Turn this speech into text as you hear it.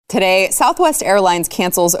Today, Southwest Airlines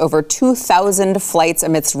cancels over 2,000 flights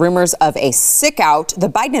amidst rumors of a sickout. The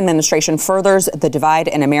Biden administration furthers the divide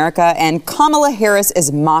in America, and Kamala Harris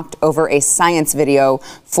is mocked over a science video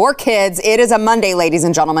for kids. It is a Monday, ladies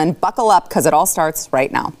and gentlemen. Buckle up, because it all starts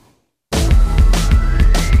right now.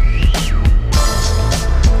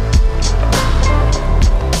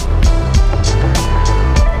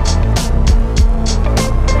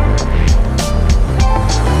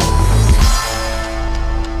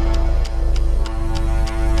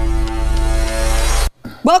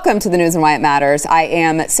 Welcome to the news and why it matters. I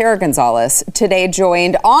am Sarah Gonzalez, today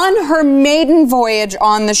joined on her maiden voyage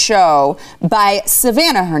on the show by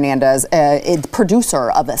Savanah Hernandez, a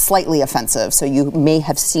producer of a Slightly Offensive. So you may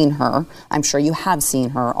have seen her. I'm sure you have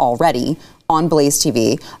seen her already on Blaze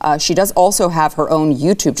TV. She does also have her own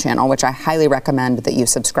YouTube channel, which I highly recommend that you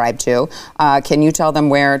subscribe to. Can you tell them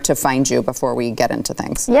where to find you before we get into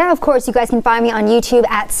things? Yeah, of course. You guys can find me on YouTube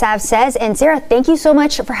at Sav Says. And Sarah, thank you so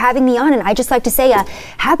much for having me on. And I just like to say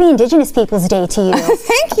happy Indigenous Peoples Day to you.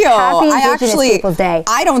 Thank you. Happy Indigenous Peoples Day.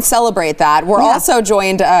 I don't celebrate that. We're also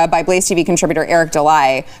joined by Blaze TV contributor Eric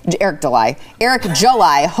July,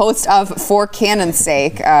 host of For Canon's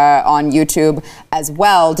Sake on YouTube as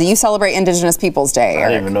well. Do you celebrate Indigenous Peoples Day, Eric? I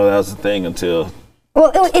didn't even know that was a thing until...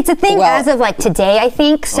 Well, it's a thing as of like today, I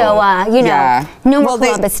think. So, no more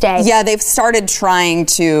Columbus Day. Yeah, they've started trying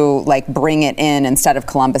to like bring it in instead of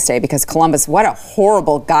Columbus Day, because Columbus, what a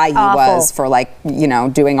horrible guy he was for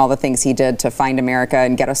doing all the things he did to find America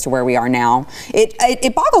and get us to where we are now.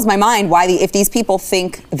 It boggles my mind why if these people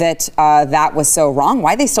think that that was so wrong,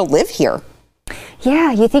 why they still live here.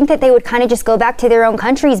 Yeah, you think that they would kind of just go back to their own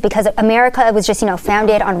countries, because America was just,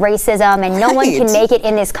 founded on racism, and no one can make it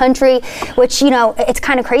in this country, which, it's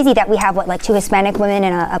kind of crazy that we have, two Hispanic women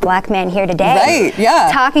and a black man here today. Right,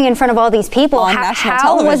 yeah. Talking in front of all these people. On national how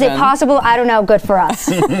television. Was it possible? I don't know. Good for us.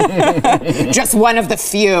 Just one of the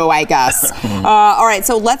few, I guess. All right,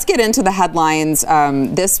 so let's get into the headlines.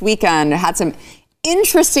 This weekend had some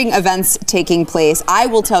interesting events taking place. I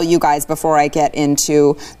will tell you guys before I get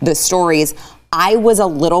into the stories, I was a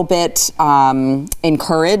little bit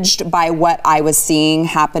encouraged by what I was seeing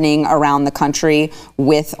happening around the country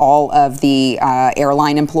with all of the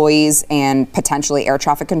airline employees and potentially air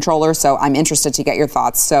traffic controllers. So I'm interested to get your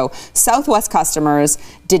thoughts. So Southwest customers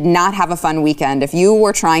did not have a fun weekend. If you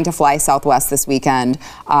were trying to fly Southwest this weekend,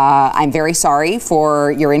 I'm very sorry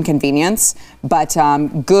for your inconvenience, but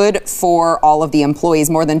good for all of the employees.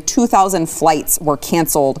 More than 2,000 flights were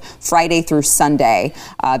canceled Friday through Sunday.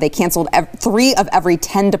 They canceled 3 of every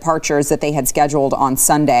 10 departures that they had scheduled on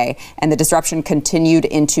Sunday, and the disruption continued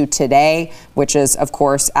into today, which is, of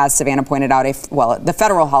course, as Savanah pointed out, the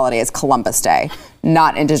federal holiday is Columbus Day,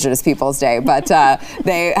 not Indigenous Peoples Day, but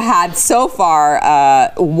they had so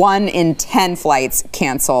far 1 in 10 flights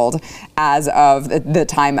canceled as of the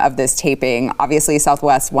time of this taping. Obviously,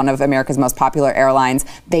 Southwest, one of America's most popular airlines,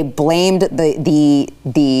 they blamed the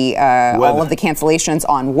all of the cancellations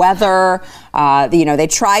on weather. They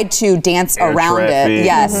tried to dance around it.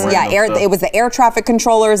 Yes, it was the air traffic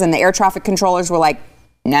controllers, and the air traffic controllers were like,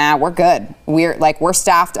 nah, we're good. We're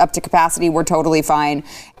staffed up to capacity. We're totally fine.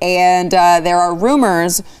 And there are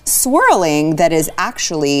rumors swirling that is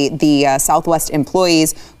actually the Southwest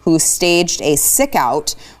employees who staged a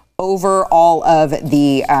sickout over all of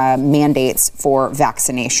the mandates for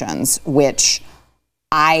vaccinations, which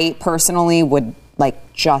I personally would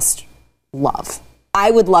just love. I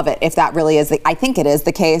would love it if that really is I think it is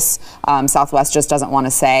the case. Southwest just doesn't want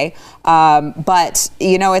to say. But,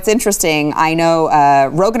 it's interesting. I know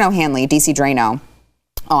Rogan O'Hanley, DC Drano,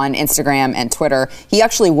 on Instagram and Twitter, he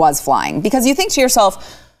actually was flying. Because you think to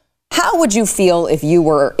yourself, how would you feel if you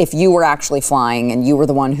were actually flying and you were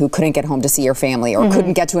the one who couldn't get home to see your family or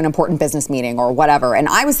couldn't get to an important business meeting or whatever? And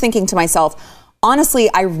I was thinking to myself, honestly,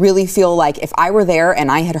 I really feel like if I were there and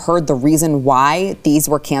I had heard the reason why these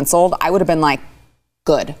were canceled, I would have been like,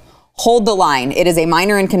 good. Hold the line. It is a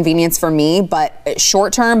minor inconvenience for me, but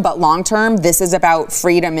short term, but long term, this is about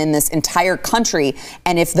freedom in this entire country.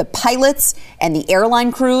 And if the pilots and the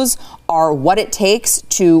airline crews are what it takes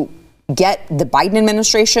to get the Biden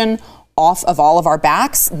administration off of all of our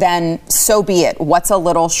backs, then so be it. What's a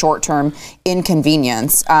little short-term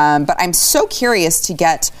inconvenience? But I'm so curious to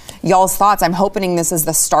get y'all's thoughts. I'm hoping this is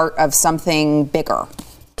the start of something bigger.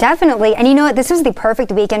 Definitely. And you know what? This was the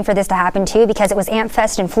perfect weekend for this to happen, too, because it was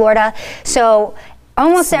AmpFest in Florida. So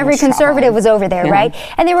Almost every conservative was over there, right?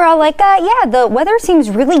 And they were all like, yeah, the weather seems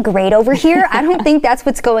really great over here. I don't think that's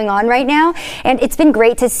what's going on right now. And it's been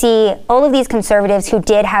great to see all of these conservatives who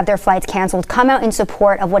did have their flights canceled come out in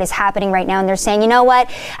support of what is happening right now. And they're saying, you know what?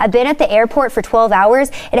 I've been at the airport for 12 hours.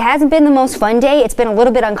 It hasn't been the most fun day. It's been a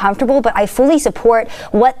little bit uncomfortable, but I fully support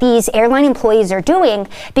what these airline employees are doing,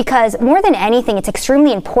 because more than anything, it's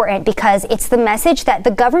extremely important, because it's the message that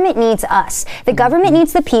the government needs us. The government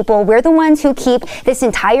needs the people. We're the ones who keep this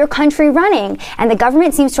entire country running, and the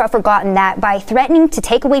government seems to have forgotten that by threatening to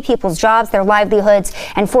take away people's jobs, their livelihoods,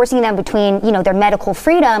 and forcing them between, their medical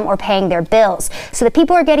freedom or paying their bills. So the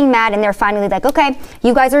people are getting mad, and they're finally like, okay,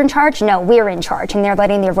 you guys are in charge? No, we're in charge, and they're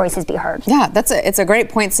letting their voices be heard. Yeah, it's a great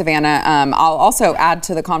point, Savanah. I'll also add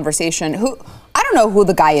to the conversation I don't know who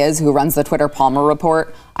the guy is who runs the Twitter Palmer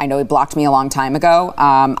report. I know he blocked me a long time ago.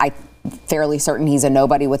 I'm fairly certain he's a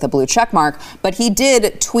nobody with a blue check mark, but he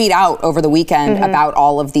did tweet out over the weekend about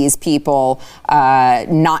all of these people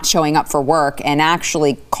not showing up for work, and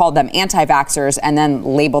actually called them anti-vaxxers and then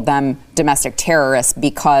labeled them domestic terrorists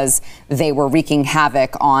because they were wreaking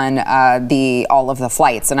havoc on all of the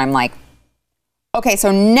flights. And I'm like, okay,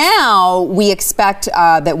 so now we expect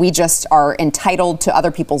that we just are entitled to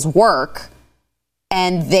other people's work,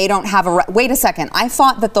 and they don't have wait a second. I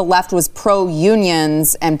thought that the left was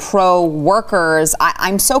pro-unions and pro-workers.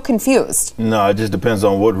 I'm so confused. No, it just depends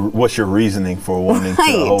on what's your reasoning for wanting to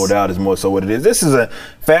hold out is more so what it is. This is a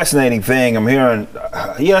fascinating thing. I'm hearing,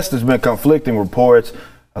 yes, there's been conflicting reports.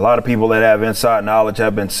 A lot of people that have inside knowledge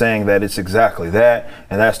have been saying that it's exactly that,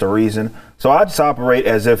 and that's the reason. So I just operate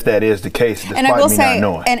as if that is the case, despite me not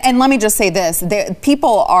knowing. And let me just say this.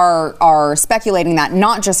 People are speculating that,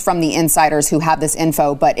 not just from the insiders who have this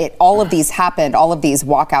info, but all of these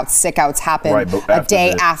walkouts, sickouts happened a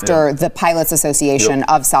day after the Pilots Association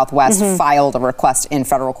of Southwest filed a request in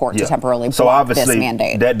federal court to temporarily block this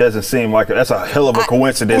mandate. That doesn't seem like that's a hell of a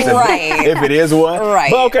coincidence if it is one. Right.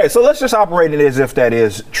 But okay, so let's just operate it as if that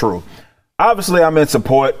is true. Obviously, I'm in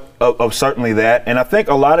support of certainly that. And I think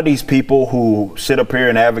a lot of these people who sit up here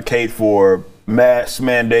and advocate for mask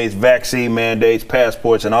mandates, vaccine mandates,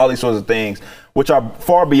 passports, and all these sorts of things, which are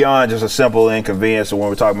far beyond just a simple inconvenience. So when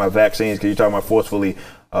we're talking about vaccines, because you're talking about forcefully,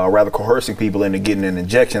 rather coercing people into getting an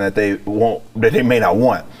injection that they may not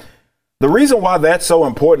want. The reason why that's so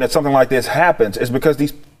important that something like this happens is because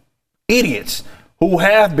these idiots who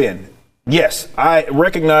have been, yes, I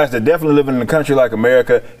recognize that definitely living in a country like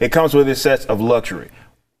America, it comes with its sets of luxury.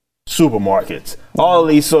 Supermarkets, all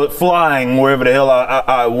these flying wherever the hell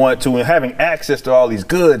I want to, and having access to all these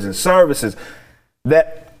goods and services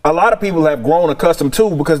that a lot of people have grown accustomed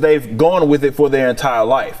to because they've gone with it for their entire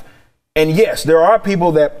life. And yes, there are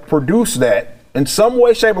people that produce that in some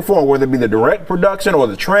way, shape, or form, whether it be the direct production or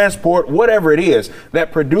the transport, whatever it is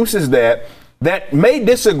that produces that may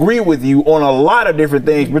disagree with you on a lot of different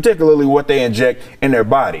things, particularly what they inject in their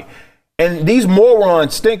body. And these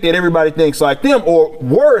morons think that everybody thinks like them, or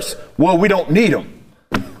worse, well, we don't need them.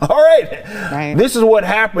 All right. This is what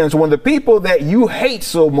happens when the people that you hate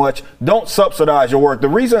so much don't subsidize your work. The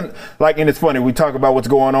reason, and it's funny, we talk about what's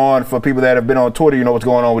going on for people that have been on Twitter, what's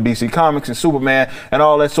going on with DC Comics and Superman and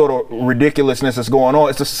all that sort of ridiculousness that's going on.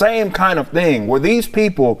 It's the same kind of thing where these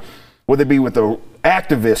people, whether it be with the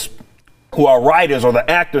activists who are writers or the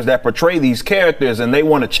actors that portray these characters, and they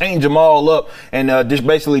want to change them all up and just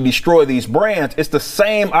basically destroy these brands. It's the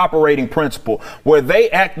same operating principle where they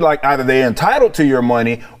act like either they're entitled to your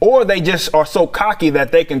money or they just are so cocky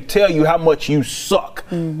that they can tell you how much you suck.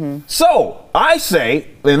 So I say,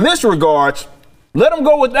 in this regards, let them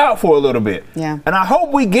go without for a little bit. Yeah. And I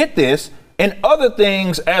hope we get this in other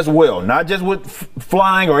things as well, not just with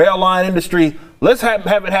flying or airline industry. Let's have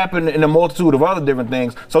it happen in a multitude of other different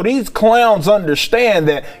things. So these clowns understand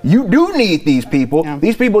that you do need these people. Yeah.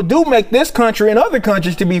 These people do make this country and other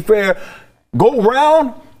countries, to be fair, go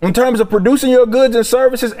round in terms of producing your goods and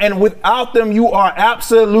services. And without them, you are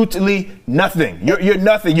absolutely nothing. You're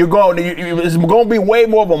nothing. It's going to be way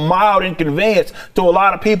more of a mild inconvenience to a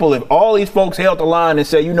lot of people if all these folks held the line and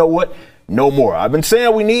say, you know what? No more. I've been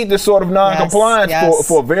saying we need this sort of non-compliance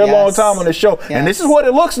for a very long time on the show. Yes. And this is what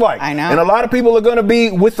it looks like. I know. And a lot of people are going to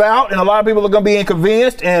be without, and a lot of people are going to be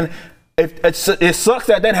inconvenienced. And it sucks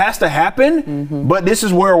that has to happen, but this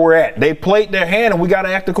is where we're at. They played their hand, and we got to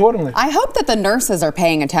act accordingly. I hope that the nurses are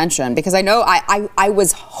paying attention, because I know I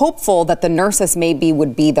was hopeful that the nurses maybe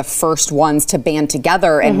would be the first ones to band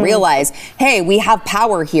together and realize, hey, we have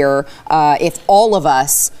power here if all of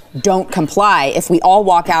us don't comply. If we all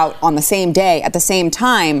walk out on the same day at the same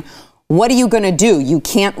time, what are you going to do? You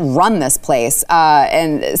can't run this place.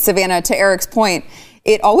 And Savanah, to Eric's point,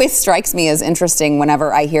 It always strikes me as interesting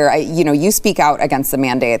whenever I hear, you speak out against the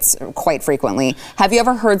mandates quite frequently. Have you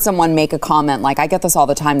ever heard someone make a comment like, I get this all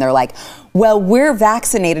the time, they're like, well, we're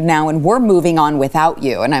vaccinated now and we're moving on without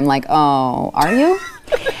you. And I'm like, oh, are you?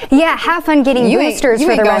 Yeah, have fun getting boosters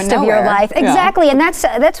for the rest of your life. Exactly, and that's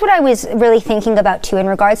what I was really thinking about too in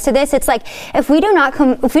regards to this. It's like if we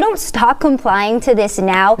don't stop complying to this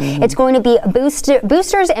now, it's going to be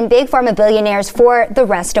boosters and big pharma billionaires for the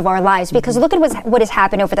rest of our lives. Because look at what has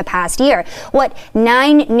happened over the past year.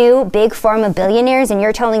 9 new big pharma billionaires, and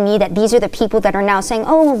you're telling me that these are the people that are now saying,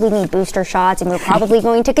 oh, we need booster shots, and we're probably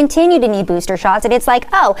going to continue to need booster shots. And it's like,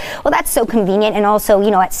 oh, well, that's so convenient. And also,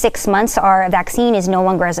 at 6 months, our vaccine is no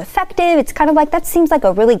longer as effective. It's kind of like that seems like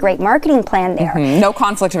a really great marketing plan there. No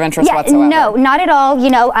conflict of interest whatsoever. No, not at all.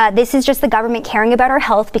 This is just the government caring about our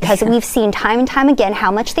health because we've seen time and time again how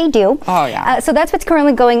much they do. Oh, yeah. So that's what's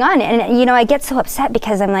currently going on. And, I get so upset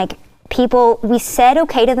because I'm like, we said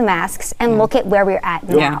okay to the masks and look at where we're at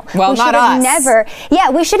now. Well, not us.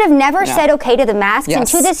 We should have never said okay to the masks. And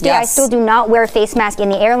to this day, I still do not wear a face mask in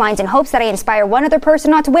the airlines in hopes that I inspire one other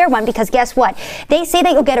person not to wear one, because guess what? They say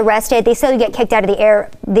that you'll get arrested. They say you'll get kicked out of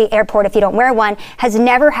the airport if you don't wear one. Has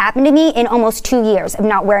never happened to me in almost 2 years of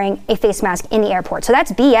not wearing a face mask in the airport. So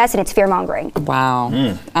that's BS and it's fear mongering. Wow.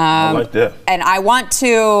 I like that. And I want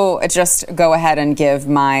to just go ahead and give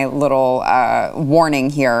my little warning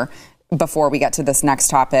here. Before we get to this next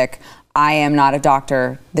topic, I am not a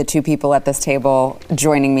doctor. The 2 people at this table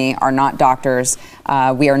joining me are not doctors.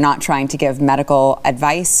 We are not trying to give medical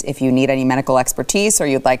advice. If you need any medical expertise or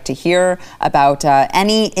you'd like to hear about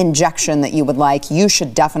any injection that you would like, you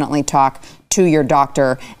should definitely talk to your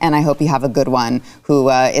doctor, and I hope you have a good one who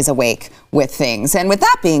is awake with things. And with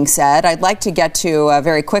that being said, I'd like to get to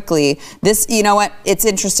very quickly this. You know what? It's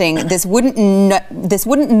interesting. This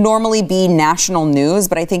wouldn't normally be national news,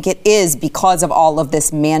 but I think it is because of all of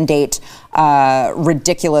this mandate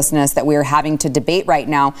ridiculousness that we're having to debate right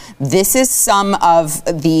now. This is some of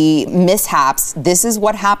the mishaps. This is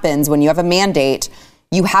what happens when you have a mandate.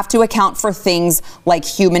 You have to account for things like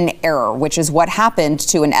human error, which is what happened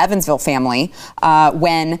to an Evansville family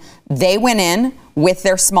when they went in with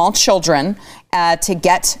their small children to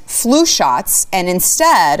get flu shots, and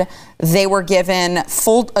instead they were given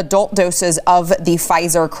full adult doses of the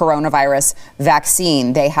Pfizer coronavirus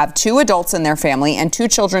vaccine. They have 2 adults in their family and 2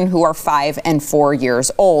 children who are 5 and 4 years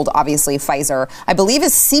old. Obviously, Pfizer, I believe,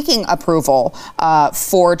 is seeking approval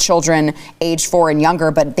for children age 4 and younger,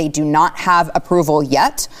 but they do not have approval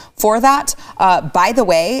yet for that. By the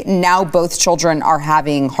way, now both children are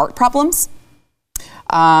having heart problems.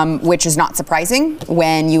 Which is not surprising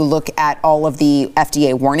when you look at all of the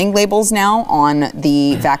FDA warning labels now on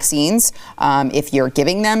the vaccines. If you're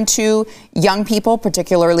giving them to young people,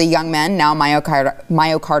 particularly young men, now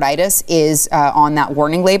myocarditis is on that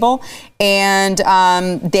warning label. And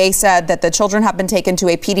they said that the children have been taken to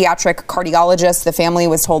a pediatric cardiologist. The family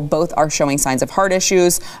was told both are showing signs of heart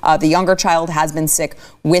issues. The younger child has been sick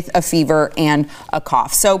with a fever and a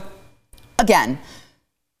cough. So, again,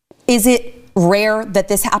 is it rare that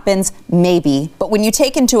this happens? Maybe. But when you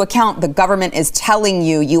take into account the government is telling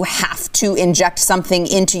you you have to inject something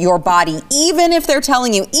into your body, even if they're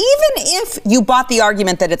telling you, even if you bought the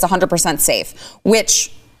argument that it's 100% safe,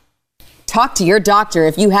 which talk to your doctor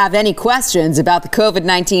if you have any questions about the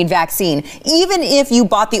COVID-19 vaccine, even if you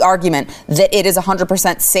bought the argument that it is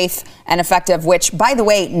 100% safe and effective, which, by the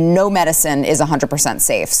way, no medicine is 100%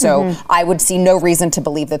 safe. So I would see no reason to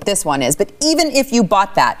believe that this one is. But even if you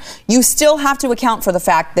bought that, you still have to account for the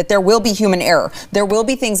fact that there will be human error. There will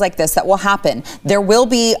be things like this that will happen. There will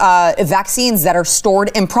be vaccines that are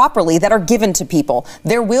stored improperly that are given to people.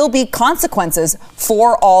 There will be consequences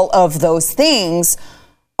for all of those things.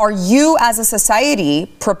 Are you, as a society,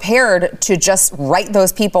 prepared to just write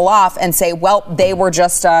those people off and say, well, they were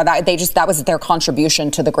just that was their contribution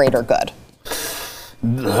to the greater good?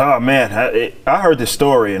 Oh, man, I heard this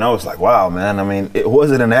story and I was like, wow, man. I mean, was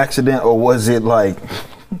it an accident or was it like,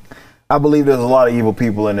 I believe there's a lot of evil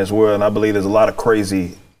people in this world, and I believe there's a lot of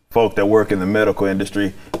crazy folk that work in the medical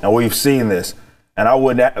industry, and we've seen this. And I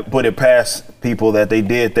wouldn't put it past people that they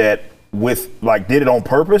did that did it on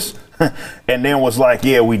purpose and then was like,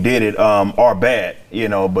 yeah, we did it, our bad,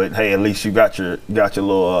 but hey, at least you got your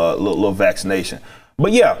little vaccination.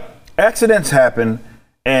 But yeah, accidents happen,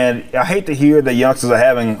 and I hate to hear that youngsters are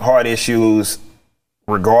having heart issues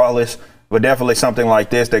regardless, but definitely something like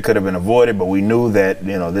this that could have been avoided. But we knew that,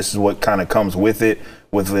 this is what kind of comes with it,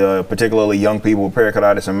 with particularly young people with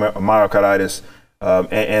pericarditis and myocarditis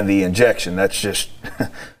and the injection. That's just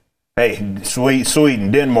Hey,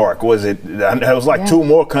 Sweden, Denmark, was it? It was like 2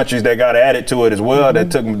 more countries that got added to it as well. That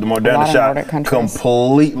took the Moderna shot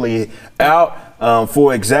completely out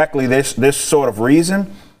for exactly this sort of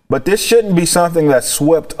reason. But this shouldn't be something that's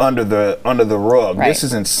swept under the rug. Right. This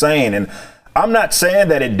is insane, and I'm not saying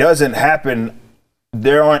that it doesn't happen.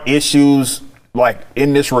 There aren't issues like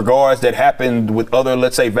in this regards that happened with other,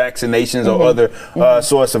 let's say, vaccinations or other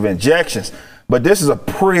sorts of injections. But this is a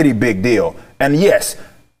pretty big deal, and yes.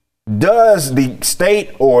 Does the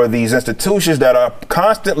state or these institutions that are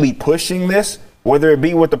constantly pushing this, whether it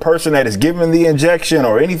be with the person that is giving the injection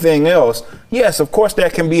or anything else, yes, of course,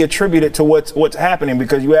 that can be attributed to what's happening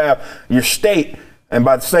because you have your state, and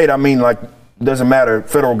by the state, I mean like, doesn't matter,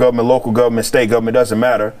 federal government, local government, state government, doesn't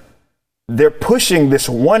matter. They're pushing this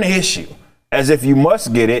one issue as if you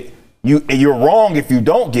must get it. You're wrong if you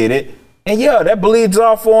don't get it. And yeah, that bleeds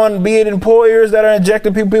off on be it employers that are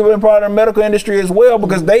injecting people in part of the medical industry as well,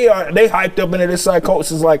 because they hyped up into this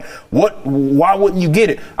psychosis. Like, why wouldn't you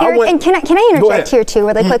get it? And can I interject here too,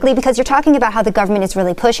 really quickly, because you're talking about how the government is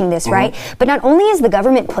really pushing this, right? But not only is the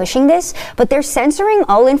government pushing this, but they're censoring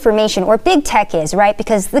all information, or big tech is, right?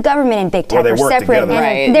 Because the government and big tech are separate,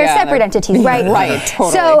 they're separate entities, right? Right,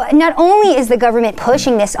 totally. So not only is the government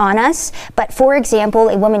pushing this on us, but for example,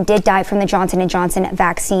 a woman did die from the Johnson & Johnson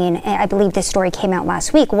vaccine. I believe this story came out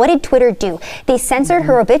last week. What did Twitter do? They censored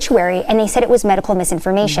her obituary and they said it was medical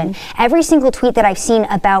misinformation. Every single tweet that I've seen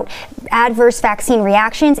about adverse vaccine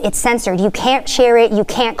reactions, it's censored. You can't share it. You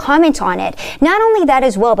can't comment on it. Not only that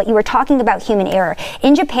as well, but you were talking about human error.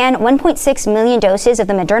 In Japan, 1.6 million doses of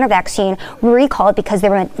the Moderna vaccine were recalled because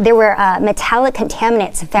there were metallic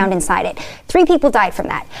contaminants found inside it. 3 people died from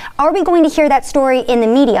that. Are we going to hear that story in the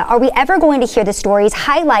media? Are we ever going to hear the stories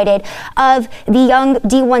highlighted of the young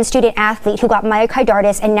D1 student athlete who got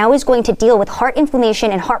myocarditis and now is going to deal with heart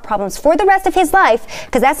inflammation and heart problems for the rest of his life,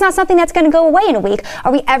 because that's not something that's going to go away in a week?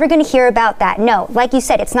 Are we ever going to hear about that? No. Like you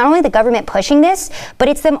said, it's not only the government pushing this, but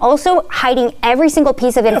it's them also hiding every single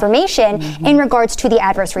piece of information in regards to the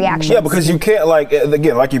adverse reactions. Yeah, because you can't, like,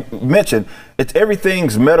 again, like you mentioned, it's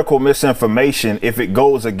everything's medical misinformation if it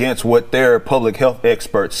goes against what their public health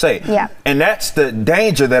experts say. Yeah. And that's the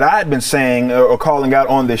danger that I've been saying or calling out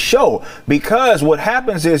on this show, because what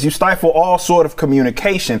happens is you stifle all sort of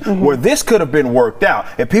communication where this could have been worked out.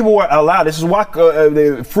 If people were allowed, this is why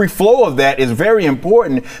the free flow of that is very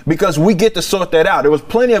important, because we get to sort that out. There was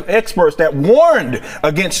plenty of experts that warned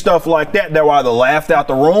against stuff like that were either laughed out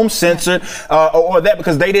the room, censored, or that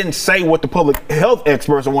because they didn't say what the public health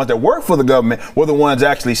experts, the ones that work for the government, were the ones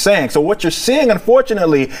actually saying. So what you're seeing,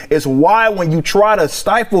 unfortunately, is why when you try to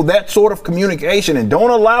stifle that sort of communication and don't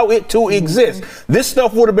allow it to exist, this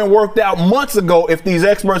stuff would have been worked out months ago if these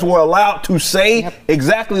experts were allowed to say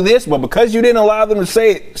exactly this. But because you didn't allow them to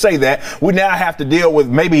say that, we now have to deal with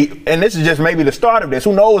maybe, and this is just maybe the start of this,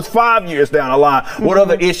 who knows, 5 years down the line, what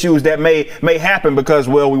other issues that may happen because,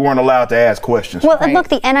 well, we weren't allowed to ask questions. Well, and look,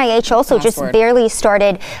 the NIH also barely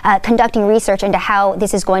started conducting research into how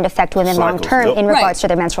this is going to affect women long term in regards to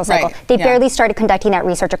their menstrual cycle. They barely started conducting that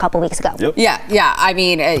research a couple weeks ago. Yeah. I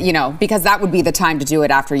mean, because that would be the time to do it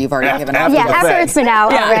after you've already given up. After it's been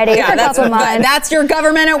out already for a couple months. That's your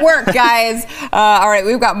government at work, guys. All right,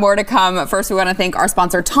 we've got more to come. First, we want to thank our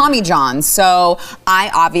sponsor, Tommy John. So I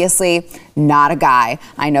obviously not a guy.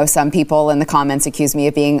 I know some people in the comments accuse me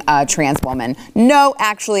of being a trans woman. No,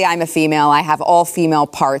 actually, I'm a female. I have all female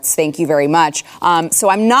parts. Thank you very much. So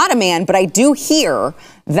I'm not a man, but I do hear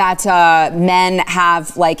that men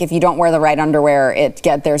have, like, if you don't wear the right underwear,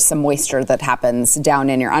 there's some moisture that happens down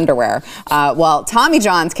in your underwear. Well, Tommy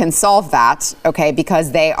Johns can solve that, okay,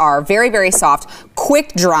 because they are very, very soft,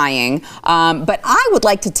 quick drying. But I would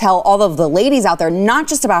like to tell all of the ladies out there, not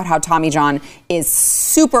just about how Tommy John is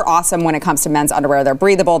super awesome when it comes to men's underwear. They're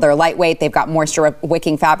breathable, they're lightweight, they've got moisture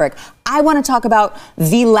wicking fabric. I want to talk about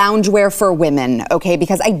the loungewear for women, okay,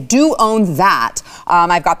 because I do own that.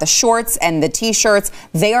 I've got the shorts and the t-shirts.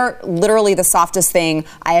 They are literally the softest thing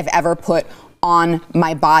I have ever put on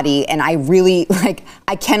my body, and I really,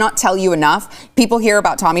 I cannot tell you enough. People hear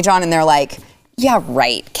about Tommy John and they're like, yeah,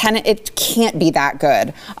 right. It can't be that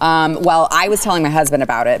good. Well, I was telling my husband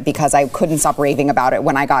about it because I couldn't stop raving about it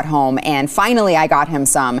when I got home. And finally I got him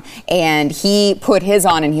some, and he put his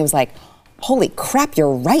on and he was like, holy crap,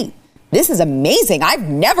 you're right. This is amazing. I've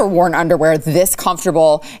never worn underwear this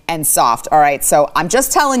comfortable and soft. All right. So I'm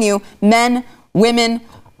just telling you, men, women,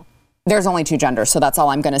 there's only 2 genders, so that's all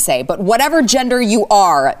I'm going to say. But whatever gender you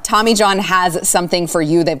are, Tommy John has something for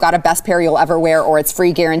you. They've got a best pair you'll ever wear or it's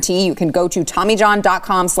free guarantee. You can go to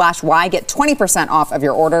TommyJohn.com/Y, get 20% off of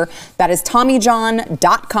your order. That is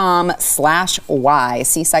TommyJohn.com/Y.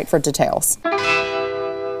 See site for details.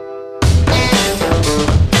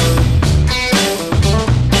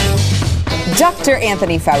 Dr.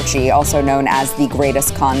 Anthony Fauci, also known as the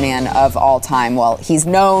greatest con man of all time. Well, he's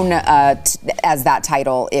known as that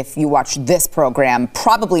title if you watch this program,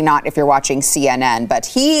 probably not if you're watching CNN, but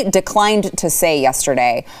he declined to say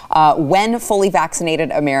yesterday when fully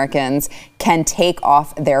vaccinated Americans can take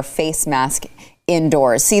off their face mask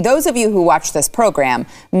indoors. See, those of you who watch this program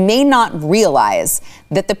may not realize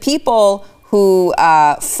that the people who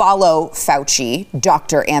follow Fauci,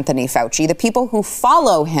 Dr. Anthony Fauci, the people who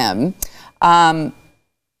follow him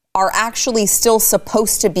are actually still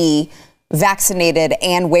supposed to be vaccinated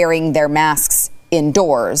and wearing their masks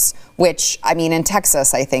indoors, which, I mean, in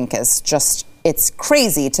Texas, I think is just, it's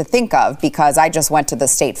crazy to think of, because I just went to the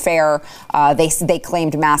state fair. They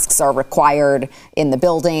claimed masks are required in the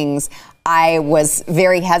buildings. I was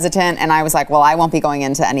very hesitant, and I was like, well, I won't be going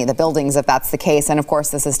into any of the buildings if that's the case. And of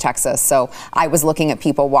course, this is Texas. So I was looking at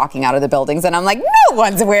people walking out of the buildings, and I'm like, no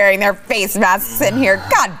one's wearing their face masks in here.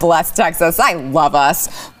 God bless Texas. I love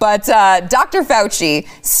us. But Dr. Fauci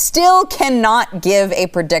still cannot give a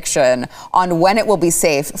prediction on when it will be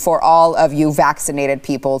safe for all of you vaccinated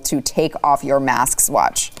people to take off your masks.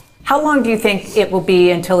 Watch. How long do you think it will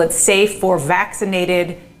be until it's safe for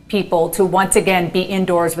vaccinated people to once again be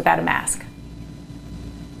indoors without a mask?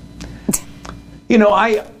 You know,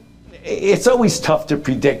 it's always tough to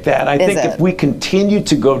predict that. I think if we continue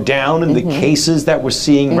to go down in the cases that we're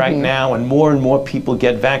seeing right now, and more people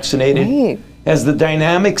get vaccinated, as the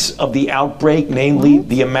dynamics of the outbreak, namely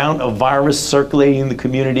the amount of virus circulating in the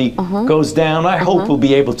community, goes down, I hope we'll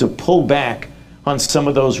be able to pull back on some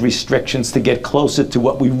of those restrictions to get closer to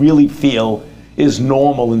what we really feel is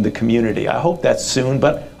normal in the community. I hope that's soon,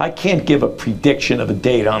 but I can't give a prediction of a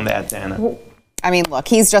date on that, Dana. I mean, look,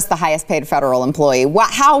 he's just the highest paid federal employee.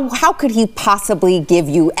 How could he possibly give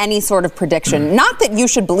you any sort of prediction? Not that you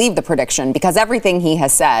should believe the prediction, because everything he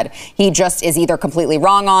has said, he just is either completely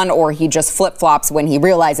wrong on, or he just flip-flops when he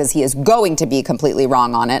realizes he is going to be completely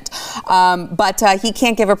wrong on it. But he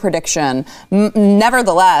can't give a prediction.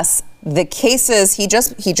 Nevertheless, the cases, he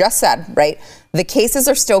just said, right, the cases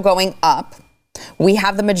are still going up. We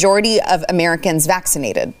have the majority of Americans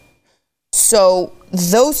vaccinated. So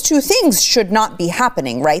those two things should not be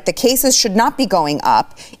happening, right? The cases should not be going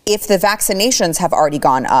up if the vaccinations have already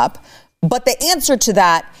gone up. But the answer to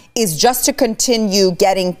that is just to continue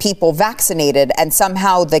getting people vaccinated, and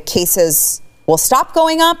somehow the cases will stop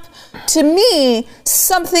going up. To me,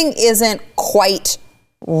 something isn't quite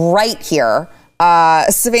right here.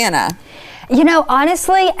 Savannah. You know,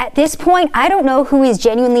 honestly, at this point, I don't know who is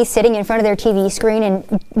genuinely sitting in front of their TV screen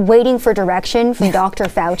and waiting for direction from Dr.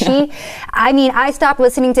 Fauci. I mean, I stopped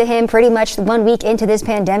listening to him pretty much 1 week into this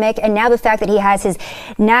pandemic, and now the fact that he has his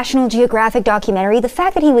National Geographic documentary, the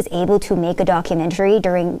fact that he was able to make a documentary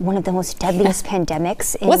during one of the most deadliest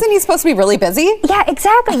pandemics. Wasn't he supposed to be really busy? Yeah,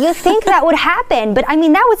 exactly. You think that would happen, but I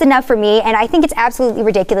mean, that was enough for me, and I think it's absolutely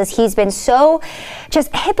ridiculous. He's been so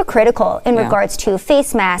just hypocritical in regards to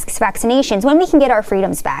face masks, vaccinations, when we can get our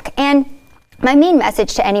freedoms back. And my main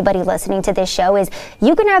message to anybody listening to this show is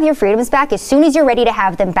you can have your freedoms back as soon as you're ready to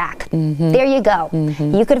have them back. There you go.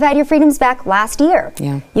 You could have had your freedoms back last year.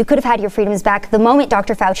 You could have had your freedoms back the moment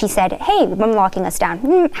Dr. Fauci said, hey, I'm locking us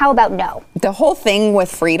down. How about no? The whole thing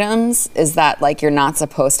with freedoms is that, like, you're not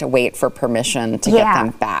supposed to wait for permission to get them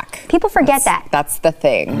back. People forget that. That's the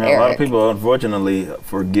thing. A lot of people, unfortunately,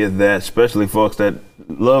 forget that, especially folks that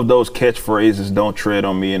love those catchphrases, don't tread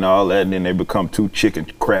on me and all that, and then they become too chicken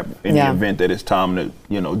crap in the event that it's time to,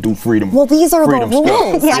 do freedom. Well, these are the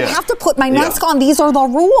rules. Yeah. I have to put my mask on. These are the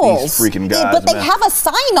rurules. These freaking guys, But they have a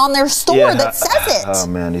sign on their store that says it. Oh,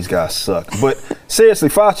 man, these guys suck. But seriously,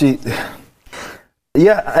 Fauci,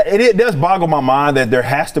 it does boggle my mind that there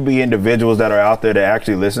has to be individuals that are out there that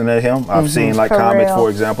actually listen to him. I've seen comments, for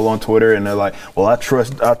example, on Twitter, and they're like, well, I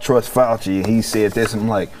trust Fauci, and he said this, and I'm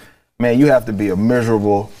like, man, you have to be a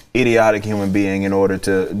miserable, idiotic human being in order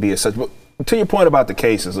to be such. But to your point about the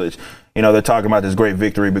cases, which, they're talking about this great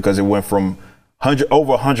victory because it went from over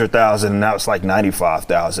 100,000 and now it's like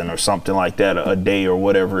 95,000 or something like that a day or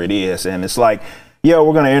whatever it is. And it's like, we're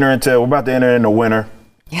about to enter into winter.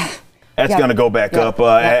 Yeah. That's going to go back up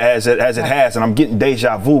as it has. And I'm getting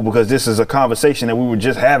deja vu because this is a conversation that we were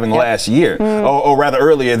just having last year, or rather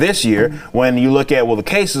earlier this year, when you look at, the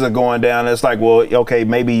cases are going down. It's like, okay,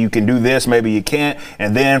 maybe you can do this, maybe you can't.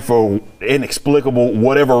 And then for inexplicable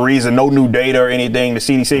whatever reason, no new data or anything, the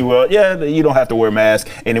CDC, you don't have to wear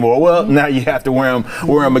masks anymore. Well, now you have to wear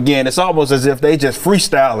them again. It's almost as if they just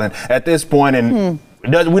freestyling at this point. And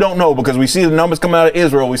we don't know, because we see the numbers coming out of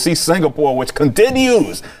Israel. We see Singapore, which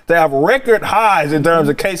continues to have record highs in terms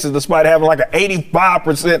of cases, despite having like an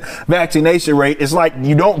 85% vaccination rate. It's like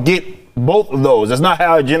you don't get both of those. That's not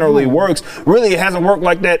how it generally works. Really, it hasn't worked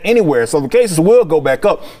like that anywhere. So the cases will go back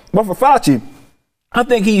up. But for Fauci, I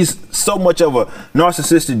think he's so much of a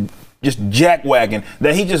narcissistic, just jackwagon,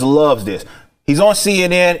 that he just loves this. He's on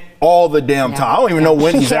CNN all the damn time. I don't even know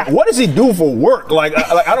when he's at. What does he do for work? Like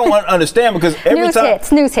I don't understand, because every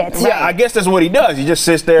news hits. Yeah, I guess that's what he does. He just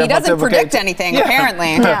sits there. He doesn't predict anything,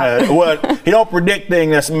 apparently. Well, he don't predict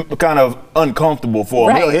things that's kind of uncomfortable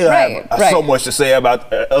for him. He'll have so much to say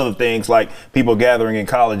about other things, like people gathering in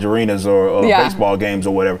college arenas or baseball games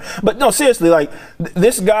or whatever. But no, seriously, like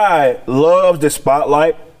this guy loves the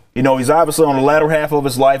spotlight. You know, he's obviously on the latter half of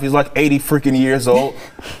his life. He's like 80 freaking years old.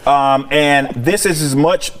 And this is as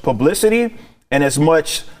much publicity and as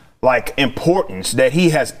much like importance that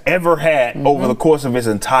he has ever had over the course of his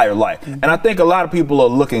entire life. And I think a lot of people are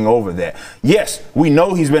looking over that. Yes, we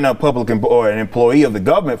know he's been a public or an employee of the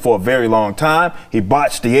government for a very long time. He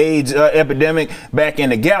botched the AIDS epidemic back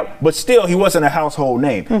in the Gap, but still he wasn't a household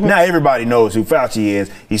name. Now everybody knows who Fauci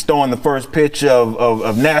is. He's throwing the first pitch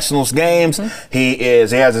of Nationals games. He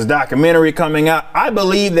has his documentary coming out. I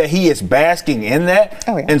believe that he is basking in that.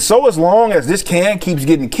 And so as long as this can keeps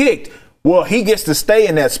getting kicked, well, he gets to stay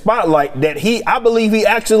in that spotlight that I believe he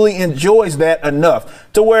actually enjoys that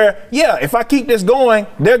enough to where, if I keep this going,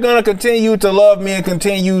 they're going to continue to love me and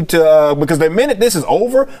continue to, because the minute this is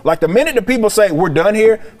over, like the minute the people say we're done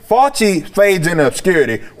here, Fauci fades into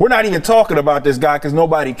obscurity. We're not even talking about this guy because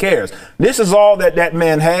nobody cares. This is all that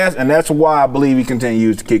man has, and that's why I believe he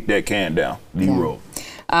continues to kick that can down the road.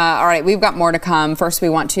 All right, we've got more to come. First, we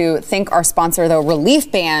want to thank our sponsor, the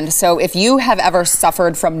Relief Band. So if you have ever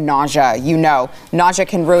suffered from nausea, you know nausea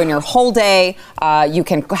can ruin your whole day. You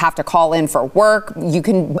can have to call in for work. You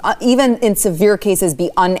can, even in severe cases, be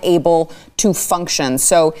unable to function.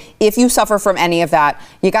 So if you suffer from any of that,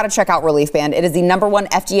 you got to check out Relief Band. It is the #1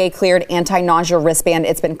 FDA-cleared anti-nausea wristband.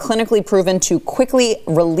 It's been clinically proven to quickly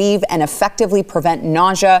relieve and effectively prevent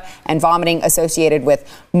nausea and vomiting associated with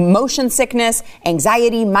motion sickness,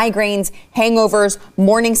 anxiety, migraines, hangovers,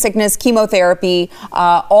 morning sickness, chemotherapy,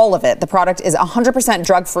 all of it. The product is 100%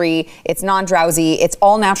 drug-free. It's non-drowsy. It's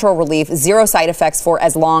all natural relief, 0 side effects for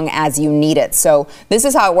as long as you need it. So this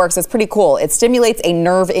is how it works. It's pretty cool. It stimulates a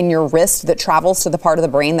nerve in your wrist that travels to the part of the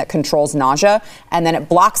brain that controls nausea, and then it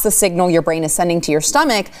blocks the signal your brain is sending to your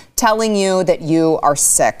stomach, telling you that you are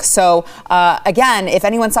sick. So again, if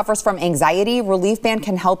anyone suffers from anxiety, Relief Band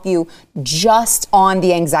can help you just on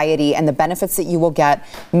the anxiety, and the benefits that you will get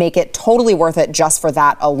make it totally worth it just for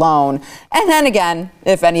that alone. And then again,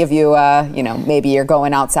 if any of you, maybe you're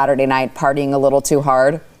going out Saturday night partying a little too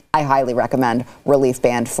hard, I highly recommend Relief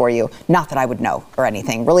Band for you. Not that I would know or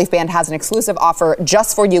anything. Relief Band has an exclusive offer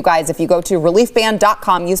just for you guys. If you go to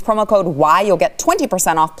reliefband.com, use promo code Y, you'll get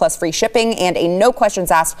 20% off plus free shipping and a no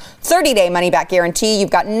questions asked 30-day money-back guarantee. You've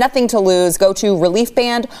got nothing to lose. Go to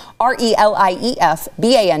reliefband,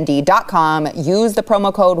 RELIEFBAND.com. Use the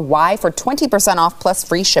promo code Y for 20% off plus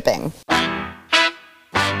free shipping.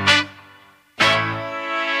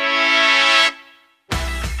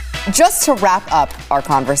 Just to wrap up our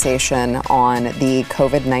conversation on the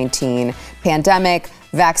COVID-19 pandemic,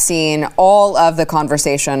 vaccine, all of the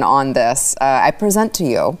conversation on this, I present to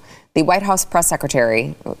you the White House press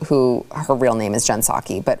secretary, who her real name is Jen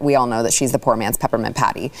Psaki, but we all know that she's the poor man's Peppermint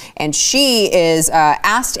Patty. And she is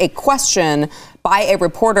asked a question by a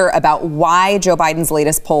reporter about why Joe Biden's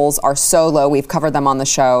latest polls are so low. We've covered them on the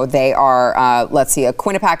show. They are, a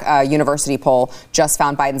Quinnipiac University poll just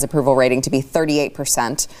found Biden's approval rating to be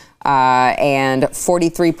 38%. And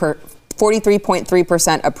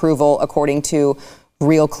 43.3% approval, according to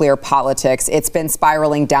Real Clear Politics. It's been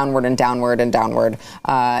spiraling downward and downward and downward.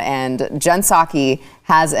 And Jen Psaki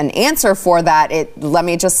has an answer for that. Let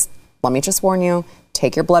me just warn you.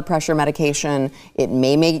 Take your blood pressure medication. It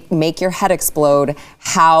may make your head explode.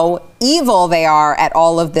 How evil they are at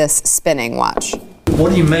all of this spinning. Watch.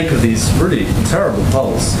 What do you make of these really terrible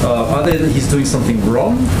polls? Are they that he's doing something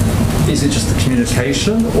wrong? Is it just the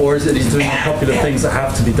communication, or is it he's doing unpopular things that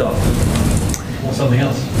have to be done? Or something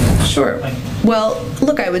else? Sure. Well,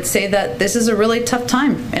 look, I would say that this is a really tough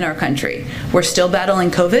time in our country. We're still battling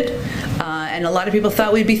COVID, and a lot of people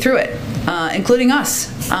thought we'd be through it, including us.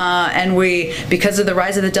 And because of the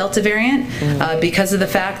rise of the Delta variant, because of the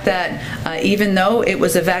fact that even though it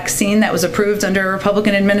was a vaccine that was approved under a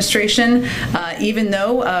Republican administration, even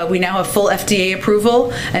though we now have full FDA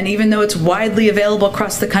approval, and even though it's widely available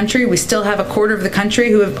across the country, we still have a quarter of the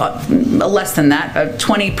country who have, less than that,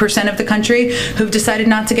 20% of the country who've decided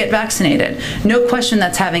not to get vaccinated. No question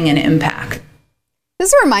that's having an impact.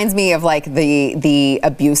 This reminds me of like the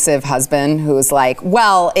abusive husband who's like,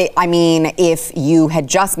 well, if you had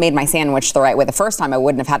just made my sandwich the right way the first time, I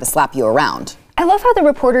wouldn't have had to slap you around. I love how the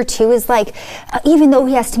reporter, too, is like, even though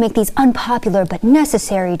he has to make these unpopular but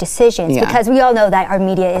necessary decisions, because we all know that our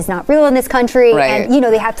media is not real in this country. Right. And,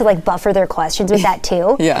 they have to, like, buffer their questions with that,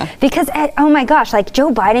 too. Because, oh, my gosh, like,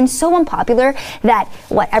 Joe Biden's so unpopular that,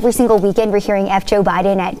 every single weekend we're hearing F. Joe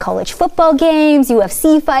Biden at college football games,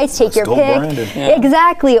 UFC fights, take your pick.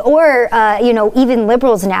 Exactly. Or, even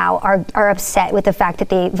liberals now are upset with the fact that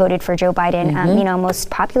they voted for Joe Biden. Most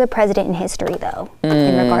popular president in history, though,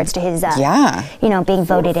 in regards to his... being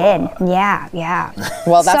voted in. Yeah.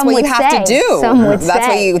 Well, that's what you have to do. Some would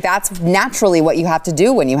say. That's naturally what you have to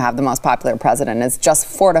do when you have the most popular president, is just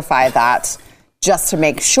fortify that, just to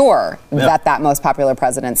make sure that most popular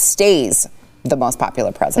president stays the most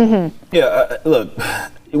popular president. Look,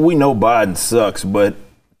 we know Biden sucks, but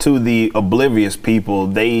to the oblivious people,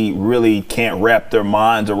 they really can't wrap their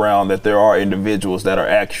minds around that there are individuals that are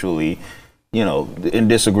actually in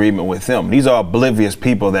disagreement with them. These are oblivious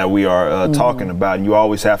people that we are talking about, and you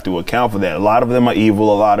always have to account for that. A lot of them are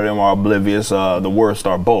evil, a lot of them are oblivious, the worst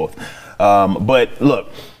are both. But look,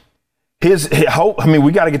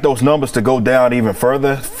 we got to get those numbers to go down even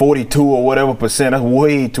further. 42 or whatever percent, that's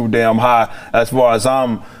way too damn high as far as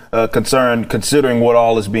I'm concerned, considering what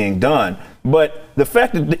all is being done. But the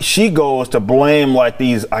fact that she goes to blame like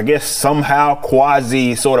these, I guess somehow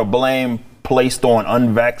quasi sort of blame placed on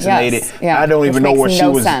unvaccinated. I don't even know where she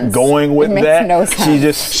was going with that. No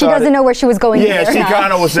sense. She doesn't know where she was going. Yeah, she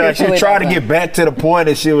kind of was. She tried to get back to the point,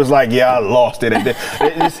 and she was like, "Yeah, I lost it."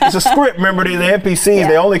 It's a script. Remember, the NPCs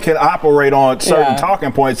they only can operate on certain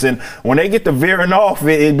talking points, and when they get to veering off,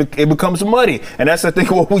 it becomes muddy. And that's I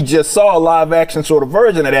think what we just saw, a live action sort of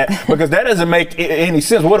version of that, because that doesn't make any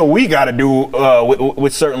sense. What do we got to do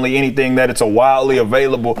with certainly anything that it's a wildly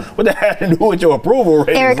available? What that has to do with your approval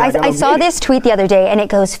rating? Eric, I saw this tweet the other day, and it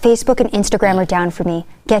goes, Facebook and Instagram are down for me.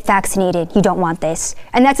 Get vaccinated. You don't want this.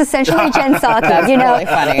 And that's essentially Jen Psaki. That's really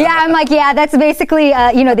funny. Yeah, I'm like, that's basically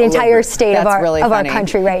the entire state of our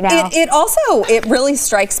country right now. It really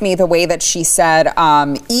strikes me the way that she said,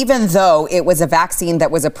 even though it was a vaccine that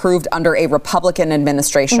was approved under a Republican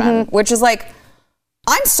administration, which is like,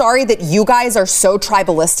 I'm sorry that you guys are so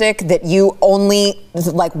tribalistic that you only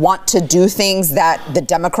want to do things that the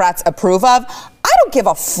Democrats approve of. I don't give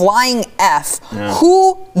a flying F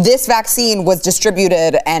who this vaccine was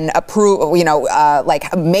distributed and approved,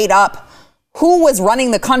 made up. Who was running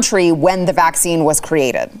the country when the vaccine was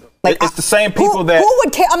created? It's the same people that... Who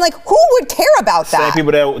would care? I'm like, who would care about that? Same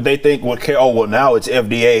people that they think would care, now it's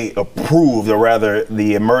FDA approved, or rather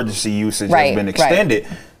the emergency usage has been extended.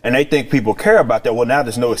 And they think people care about that. Well, now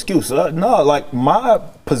there's no excuse. No, my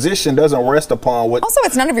position doesn't rest upon what... Also,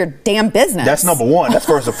 it's none of your damn business. That's number one. That's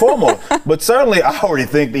first and foremost. But certainly, I already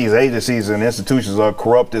think these agencies and institutions are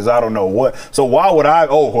corrupt as I don't know what. So why would I...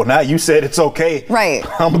 now you said it's okay. Right.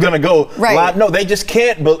 I'm going to go... Right. No, they just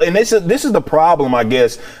can't... And this is the problem, I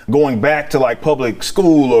guess, going back to public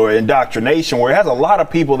school or indoctrination, where it has a lot of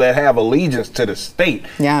people that have allegiance to the state.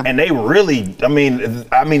 Yeah. And they really...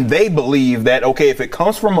 they believe that, if it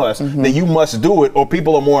comes from us, then you must do it, or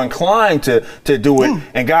people are more inclined to do it.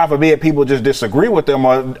 And God forbid people just disagree with them,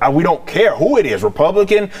 or we don't care who it is,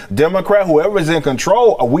 Republican, Democrat, whoever's in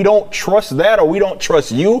control, or we don't trust that, or we don't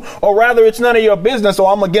trust you, or rather it's none of your business,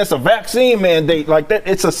 or I'm against a vaccine mandate. Like that,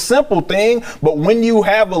 it's a simple thing, but when you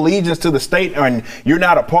have allegiance to the state and you're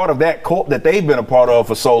not a part of that cult that they've been a part of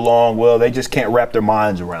for so long, well, they just can't wrap their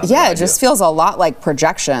minds around it. Yeah, it just feels a lot like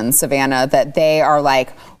projection, Savanah, that they are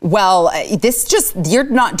like, well, you're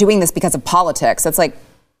not doing this because of politics. It's like,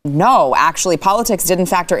 no, actually, politics didn't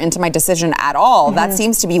factor into my decision at all. That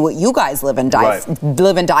seems to be what you guys live and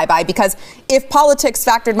die by. Because if politics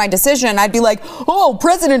factored my decision, I'd be like, oh,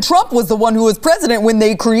 President Trump was the one who was president when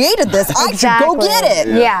they created this. I should go get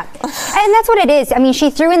it. Yeah. And that's what it is. I mean, she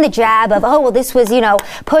threw in the jab of, this was,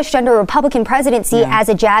 pushed under a Republican presidency as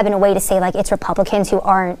a jab in a way to say, it's Republicans who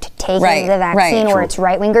aren't taking the vaccine, or it's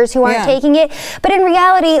right-wingers who aren't taking it. But in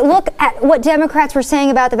reality, look at what Democrats were saying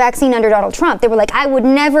about the vaccine under Donald Trump. They were like, I would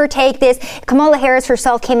never take this. Kamala Harris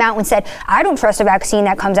herself came out and said, I don't trust a vaccine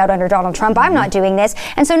that comes out under Donald Trump. I'm not doing this.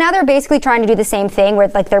 And so now they're basically trying to do the same thing where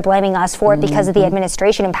they're blaming us for it because of the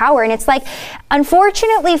administration in power. And it's like,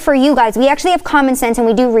 unfortunately for you guys, we actually have common sense and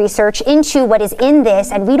we do research into what is in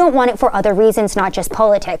this, and we don't want it for other reasons, not just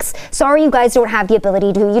politics. Sorry, you guys don't have the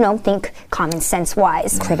ability to, think common sense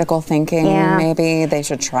wise. Critical thinking, maybe they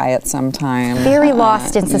should try it sometime. Very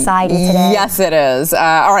lost in society today. Yes, it is.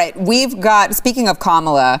 All right, we've got, speaking of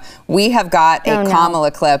Kamala, Kamala. We have got a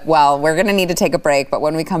Kamala clip. Well, we're going to need to take a break, but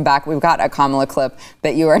when we come back, we've got a Kamala clip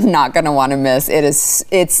that you are not going to want to miss.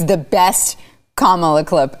 It's the best Kamala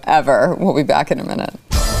clip ever. We'll be back in a minute.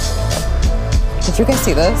 Did you guys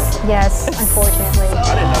see this? Yes, unfortunately.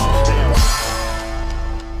 I didn't understand.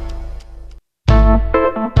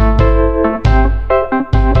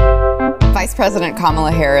 Vice President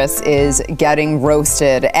Kamala Harris is getting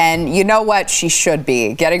roasted, and you know what? She should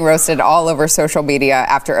be getting roasted all over social media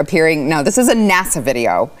after appearing. No, this is a NASA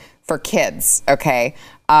video for kids, okay?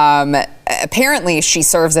 Apparently, she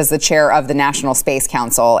serves as the chair of the National Space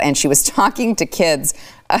Council, and she was talking to kids.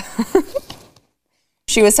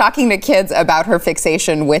 She was talking to kids about her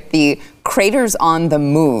fixation with the craters on the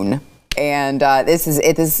moon, and this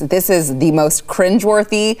is the most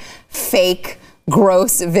cringeworthy, fake,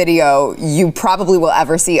 gross video you probably will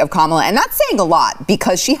ever see of Kamala. And that's saying a lot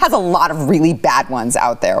because she has a lot of really bad ones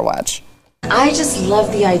out there. Watch. I just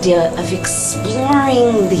love the idea of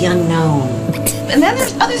exploring the unknown. And then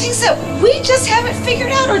there's other things that we just haven't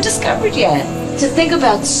figured out or discovered yet. To think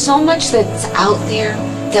about so much that's out there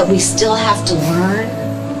that we still have to learn.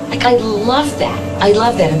 Like, I love that. I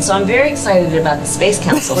love that. And so I'm very excited about the Space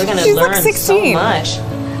Council. We're going to learn so much.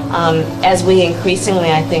 As we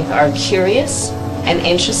increasingly, I think, are curious and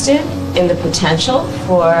interested in the potential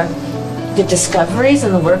for the discoveries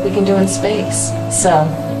and the work we can do in space. So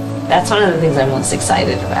that's one of the things I'm most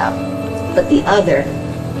excited about. But the other,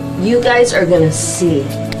 you guys are going to see,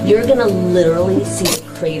 you're going to literally see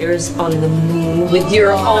craters on the moon with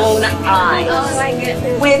your own eyes. Oh my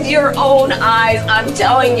goodness. With your own eyes, I'm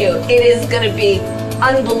telling you, it is going to be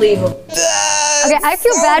unbelievable. Okay, I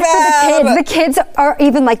feel bad for the kids. The kids are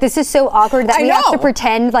even like, this is so awkward that we have to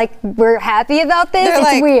pretend like we're happy about this. It's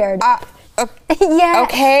like, weird. Yeah.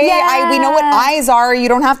 Okay. Yeah. We know what eyes are. You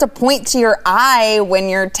don't have to point to your eye when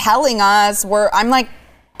you're telling us. I'm like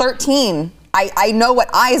 13. I know what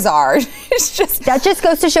eyes are. It's just that just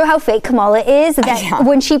goes to show how fake Kamala is. That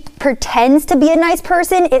when she pretends to be a nice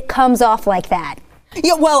person, it comes off like that.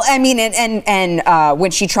 Yeah, well, I mean, and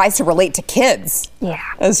when she tries to relate to kids,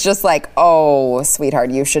 it's just like, oh,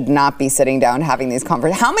 sweetheart, you should not be sitting down having these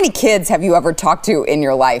conversations. How many kids have you ever talked to in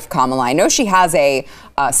your life, Kamala? I know she has a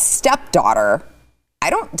stepdaughter.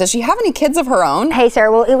 Does she have any kids of her own? Hey,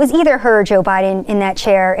 Sarah, well, it was either her or Joe Biden in that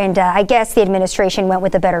chair, and I guess the administration went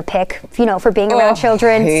with a better pick, for being around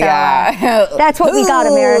children. So that's what we got,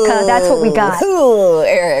 America. That's what we got.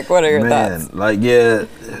 Eric, what are your thoughts?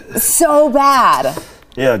 So bad.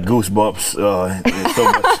 Yeah,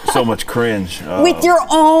 goosebumps. So much cringe. With your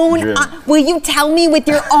own, will you tell me with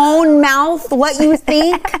your own mouth what you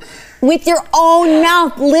think? With your own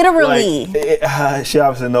mouth, literally. She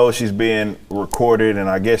obviously knows she's being recorded, and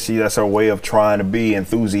I guess that's her way of trying to be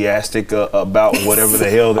enthusiastic about whatever the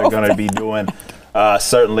hell they're going to be doing,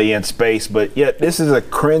 certainly in space. But yet, this is a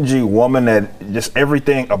cringy woman that just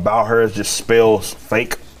everything about her just spells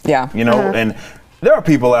fake. Yeah. And there are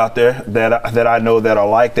people out there that I know that are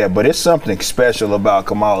like that, but it's something special about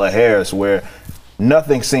Kamala Harris where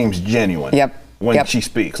nothing seems genuine. When she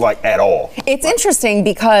speaks, like at all. It's interesting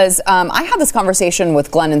because I had this conversation with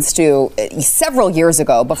Glenn and Stu several years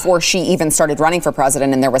ago before she even started running for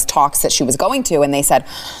president, and there was talks that she was going to, and they said,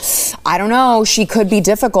 I don't know, she could be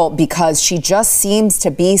difficult because she just seems to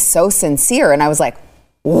be so sincere. And I was like,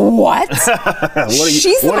 what? What are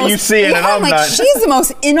you seeing? And I'm not. She's the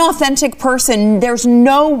most inauthentic person. There's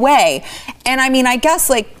no way. And I mean, I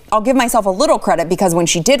guess I'll give myself a little credit because when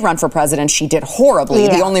she did run for president, she did horribly.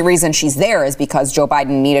 The only reason she's there is because Joe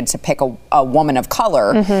Biden needed to pick a woman of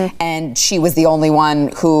color, and she was the only one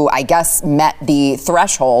who, I guess, met the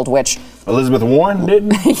threshold, which Elizabeth Warren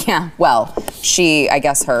didn't? Yeah, well, I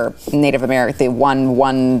guess her Native American,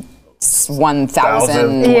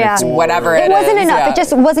 1,000, whatever it is. It wasn't enough. It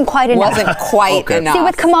just wasn't quite enough. Enough. See,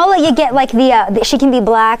 with Kamala, you get she can be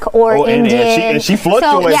black or Indian. And she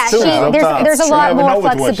fluctuates too. There's a lot more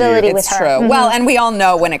flexibility with her. It's true. Well, and we all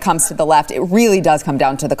know when it comes to the left, it really does come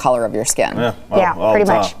down to the color of your skin. Pretty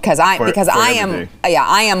much. Because I am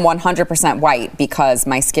 100% white because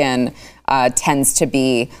my skin tends to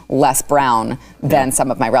be less brown than some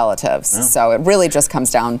of my relatives. So it really just comes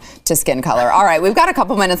down to skin color. All right, we've got a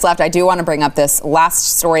couple minutes left. I do want to bring up this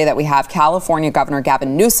last story that we have. California Governor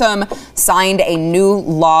Gavin Newsom signed a new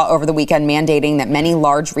law over the weekend mandating that many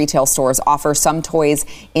large retail stores offer some toys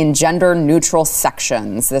in gender-neutral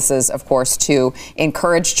sections. This is, of course, to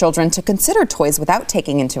encourage children to consider toys without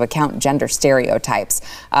taking into account gender stereotypes.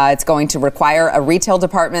 It's going to require a retail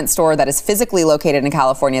department store that is physically located in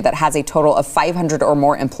California that has a total total of 500 or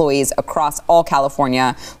more employees across all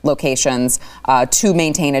California locations to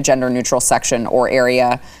maintain a gender-neutral section or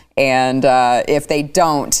area. And if they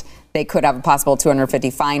don't, they could have a possible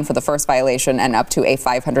 $250 fine for the first violation and up to a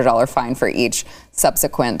 $500 fine for each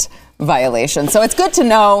subsequent violation. So it's good to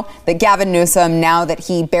know that Gavin Newsom, now that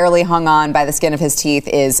he barely hung on by the skin of his teeth,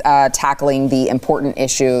 is tackling the important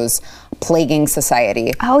issues plaguing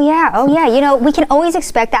society. Oh yeah. You know, we can always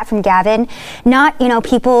expect that from Gavin. Not, you know,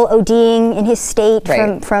 people ODing in his state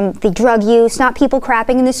from the drug use, not people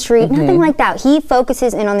crapping in the street, nothing like that. He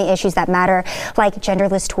focuses in on the issues that matter, like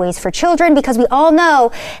genderless toys for children, because we all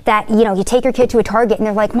know that, you know, you take your kid to a Target and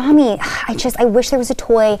they're like, Mommy, I wish there was a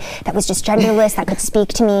toy that was just genderless that could speak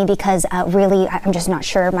to me, because really, I'm just not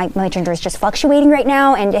sure. My gender is just fluctuating right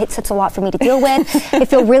now, and it's a lot for me to deal with. I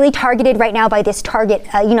feel really targeted right now by this Target,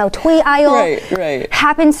 toy aisle. Right.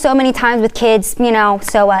 Happens so many times with kids, you know,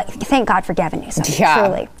 so thank God for Gavin Newsom.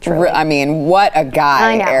 Yeah. Truly. I mean, what a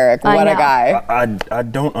guy, Eric. What a guy. I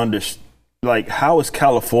don't understand. Like, how is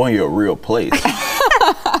California a real place?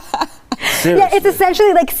 Yeah, it's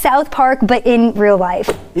essentially like South Park, but in real life.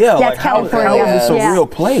 Yeah, that's like California. How is this a real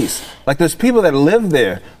place? Like, there's people that live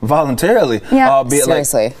there voluntarily. Yeah.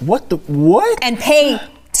 Seriously. Like, what? And pay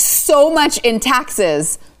so much in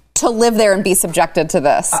taxes to live there and be subjected to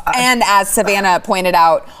this. And as Savanah pointed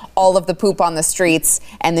out, all of the poop on the streets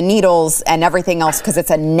and the needles and everything else, because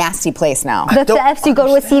it's a nasty place now. The thefts, you go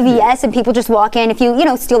to a CVS and people just walk in. If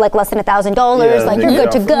you steal like less than $1,000, like you're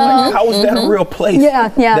good to go. How is that a real place? Yeah.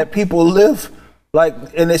 That people live like,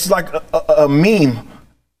 and it's like a meme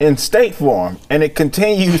in State Farm, and it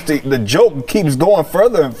continues to, the joke keeps going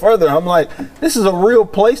further and further. I'm like, this is a real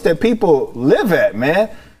place that people live at, man.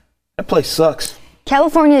 That place sucks.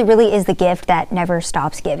 California really is the gift that never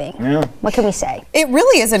stops giving. Yeah. What can we say? It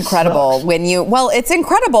really is incredible it's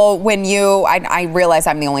incredible when I realize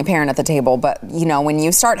I'm the only parent at the table, but when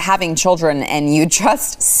you start having children and you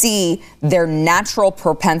just see their natural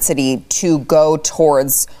propensity to go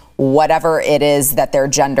towards whatever it is that their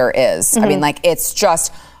gender is. I mean, like, it's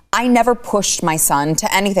just, I never pushed my son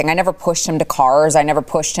to anything. I never pushed him to cars. I never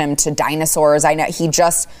pushed him to dinosaurs. He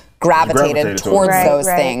just gravitated towards those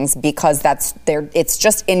things because it's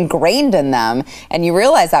just ingrained in them, and you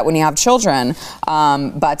realize that when you have children.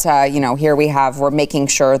 But here we're making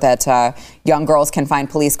sure that young girls can find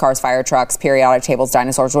police cars, fire trucks, periodic tables,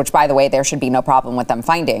 dinosaurs, which, by the way, there should be no problem with them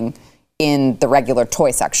finding in the regular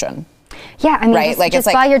toy section. Yeah, I mean,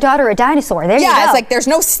 just buy your daughter a dinosaur. There you go. Yeah, it's like there's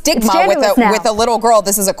no stigma with a little girl.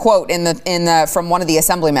 This is a quote from one of the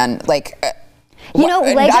assemblymen. Lego,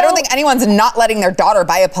 I don't think anyone's not letting their daughter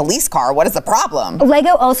buy a police car. What is the problem?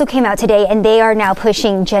 Lego also came out today, and they are now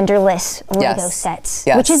pushing genderless Lego sets,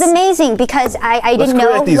 which is amazing because I didn't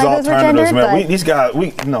know Legos were gendered. But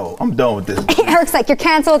I'm done with this. Eric's like, you're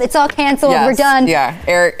canceled. It's all canceled. We're done. Yeah,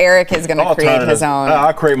 Eric is going to create his own.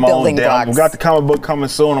 I'll create my own. I've got the comic book coming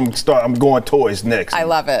soon. I'm going toys next. I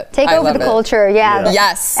love it. Take over the culture. Yeah.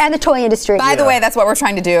 Yes. And the toy industry. By the way, that's what we're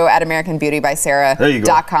trying to do at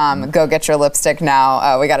AmericanBeautyBySarah.com. Go get your lipstick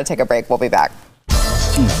now. We got to take a break. We'll be back.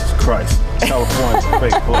 Jesus Christ. California's a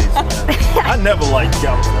fake place, man. I never liked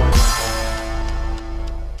California.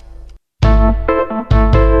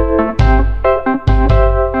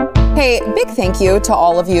 Hey, big thank you to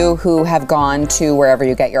all of you who have gone to wherever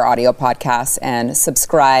you get your audio podcasts and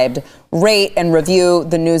subscribed, rate, and review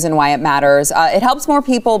The News and Why It Matters. It helps more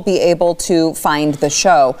people be able to find the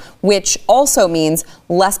show, which also means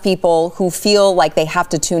less people who feel like they have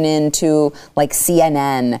to tune in to like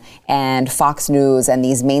CNN and Fox News and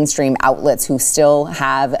these mainstream outlets who still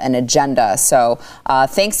have an agenda. So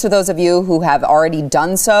thanks to those of you who have already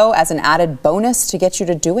done so. As an added bonus to get you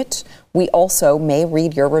to do it, we also may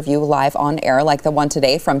read your review live on air, like the one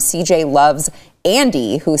today from CJ Loves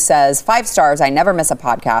Andy, who says, 5 stars, I never miss a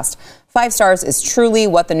podcast. 5 stars is truly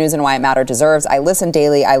what The News and Why It Matters deserves. I listen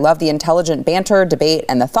daily. I love the intelligent banter, debate,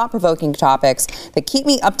 and the thought-provoking topics that keep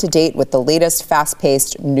me up to date with the latest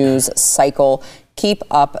fast-paced news cycle. Keep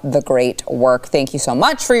up the great work. Thank you so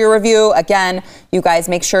much for your review. Again, you guys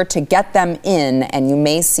make sure to get them in, and you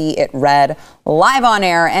may see it read live on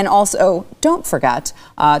air. And also, don't forget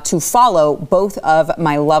to follow both of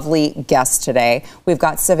my lovely guests today. We've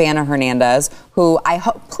got Savanah Hernandez, who I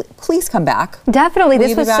hope, please come back. Definitely.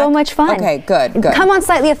 This was so much fun. Okay, good. Come on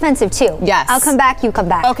Slightly Offensive, too. Yes. I'll come back, you come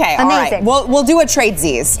back. Okay, amazing. all right. We'll do a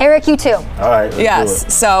tradesies. Eric, you too. All right, let's do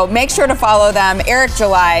it. So make sure to follow them. Eric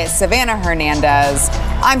July, Savanah Hernandez.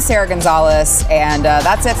 I'm Sarah Gonzalez, and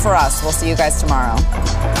that's it for us. We'll see you guys tomorrow.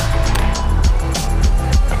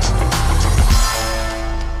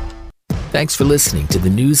 Thanks for listening to the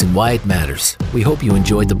news and why it matters. We hope you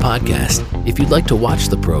enjoyed the podcast. If you'd like to watch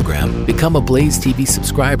the program, become a Blaze TV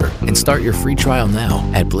subscriber and start your free trial now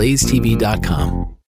at blazetv.com.